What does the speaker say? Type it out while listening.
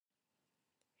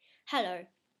Hello,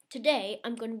 today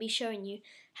I'm going to be showing you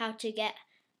how to get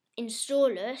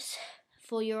installers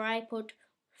for your iPod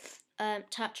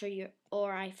Touch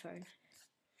or iPhone.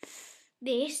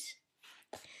 This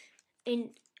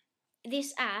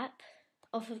app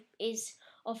is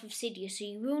off of cydia, so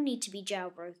you will need to be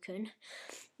jailbroken,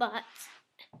 but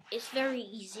it's very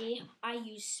easy. I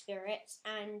use Spirit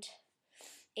and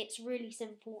it's really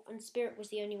simple, and Spirit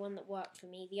was the only one that worked for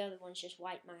me. The other ones just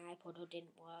wiped my iPod or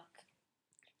didn't work.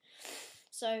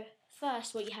 So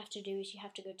first what you have to do is you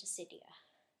have to go to Cydia.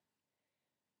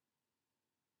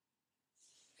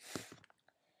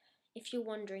 If you're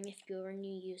wondering if you're a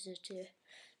new user to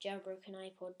jailbroken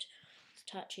iPod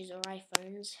Touches or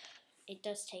iPhones, it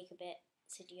does take a bit,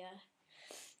 Cydia.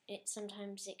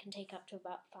 Sometimes it can take up to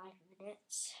about 5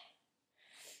 minutes,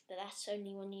 but that's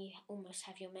only when you almost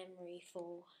have your memory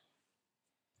full.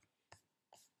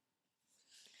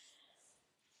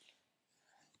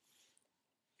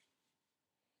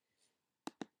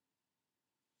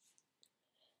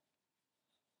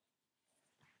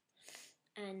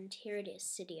 And here it is,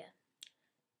 Cydia.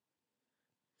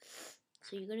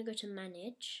 So you're going to go to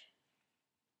Manage,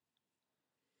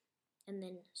 and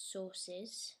then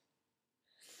Sources,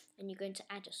 and you're going to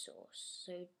add a source.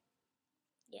 So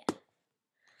yeah,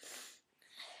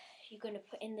 you're going to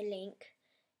put in the link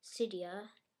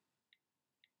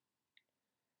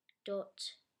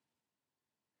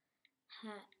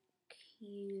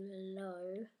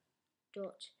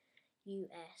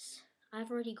I've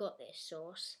already got this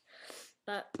source,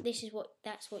 but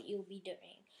that's what you'll be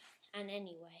doing. And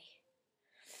anyway,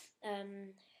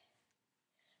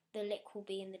 the link will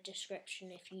be in the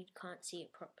description if you can't see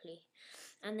it properly.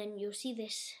 And then you'll see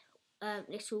this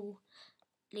little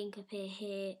link appear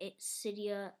here. It's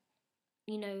cydia,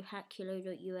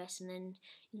 haculo.us, and then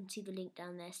you can see the link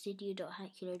down there,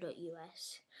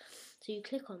 cydia.haculo.us. So you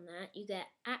click on that, you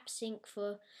get app sync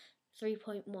for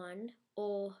 3.1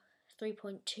 or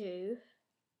 3.2.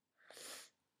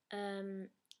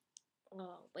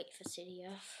 Wait for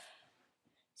Cydia.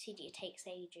 Cydia takes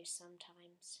ages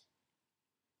sometimes.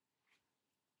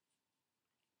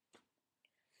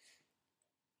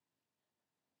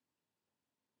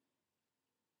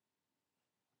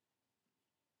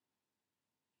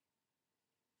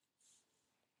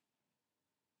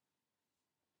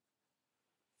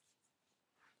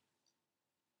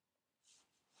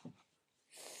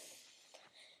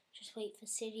 Just wait for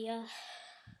Cydia.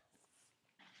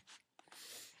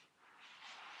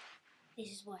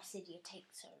 This is why Cydia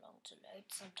takes so long to load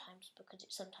sometimes, because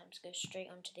it sometimes goes straight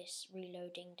onto this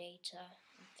reloading data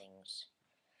and things.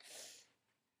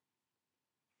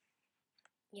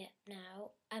 Yeah,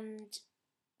 now, and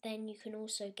then you can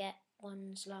also get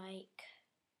ones like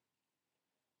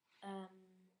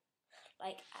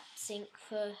AppSync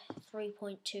for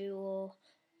 3.2 or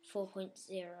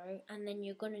 4.0, and then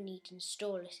you're going to need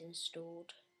installous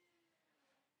installed.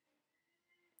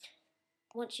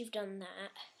 Once you've done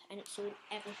that and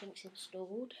everything's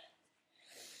installed,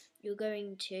 you're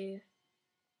going to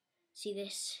see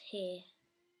this here,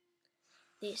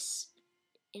 this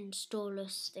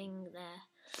installous thing there.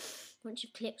 Once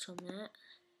you've clicked on that,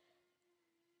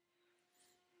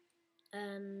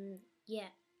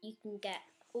 yeah, you can get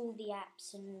all the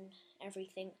apps and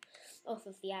everything off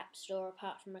of the App Store,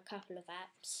 apart from a couple of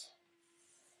apps,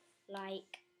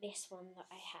 like this one that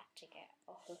I had to get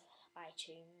off of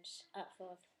iTunes.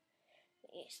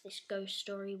 It's this Ghost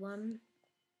Story one.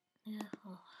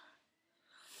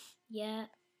 Yeah,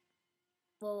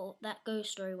 well, that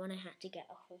Ghost Story one I had to get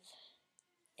off of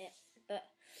it,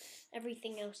 but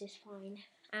everything else is fine.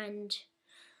 And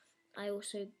I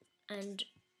also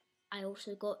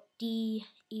got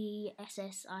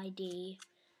DESSID,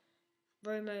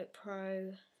 Remote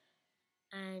Pro,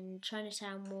 and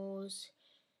Chinatown Wars,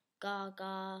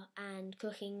 Gaga, and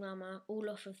Cooking Mama, all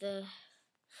off of the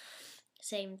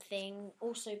same thing.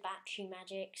 Also Battery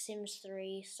Magic, Sims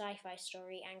 3, Sci-Fi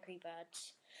Story, Angry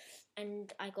Birds,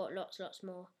 and I got lots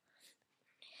more.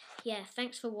 Yeah,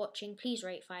 thanks for watching. Please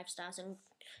rate 5 stars and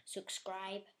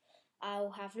subscribe.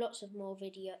 I'll have lots more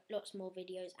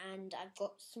videos, and I've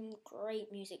got some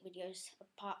great music videos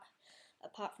apart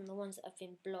from the ones that have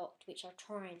been blocked, which I'll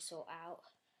try and sort out.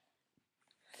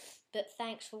 But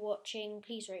thanks for watching.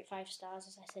 Please rate 5 stars,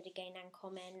 as I said again, and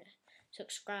comment,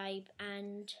 subscribe,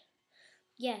 and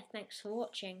yeah, thanks for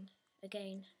watching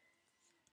again.